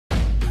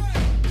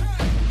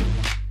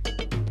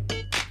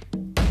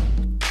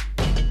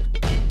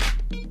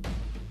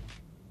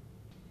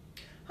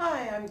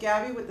I'm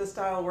Gabby with the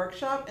Style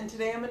Workshop, and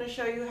today I'm going to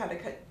show you how to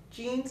cut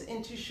jeans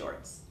into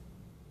shorts.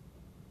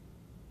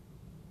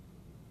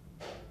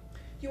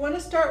 You want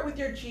to start with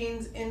your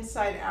jeans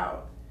inside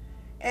out,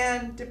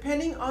 and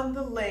depending on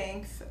the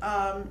length,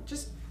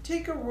 just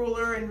take a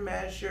ruler and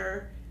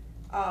measure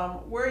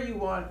where you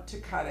want to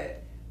cut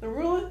it. The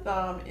rule of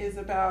thumb is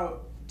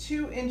about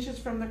 2 inches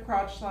from the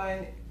crotch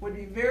line would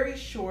be very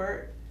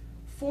short,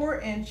 4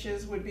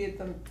 inches would be at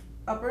the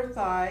upper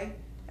thigh,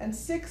 and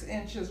 6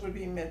 inches would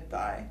be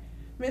mid-thigh.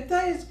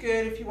 Mid-thigh is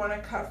good if you want to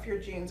cuff your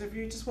jeans, if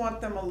you just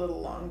want them a little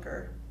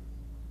longer.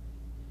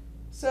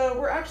 So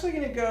we're actually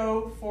going to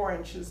go 4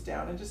 inches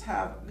down and just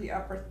have the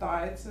upper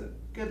thigh. It's a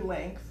good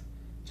length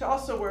to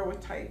also wear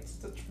with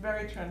tights. It's a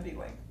very trendy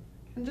length.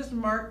 And just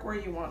mark where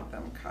you want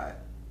them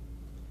cut.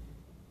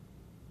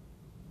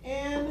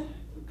 And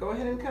go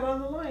ahead and cut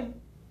on the line.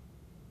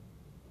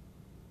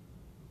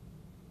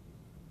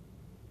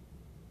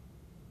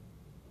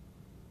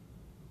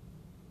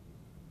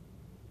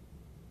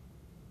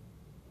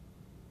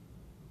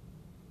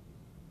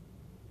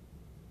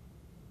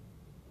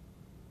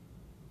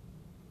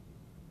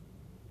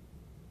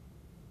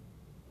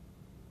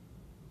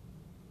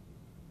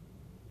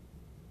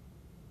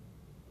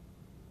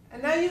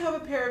 And now you have a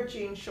pair of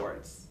jean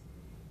shorts.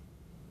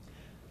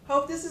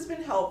 Hope this has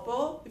been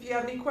helpful. If you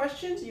have any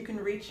questions, you can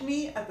reach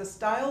me at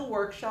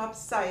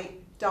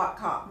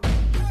thestyleworkshopsite.com.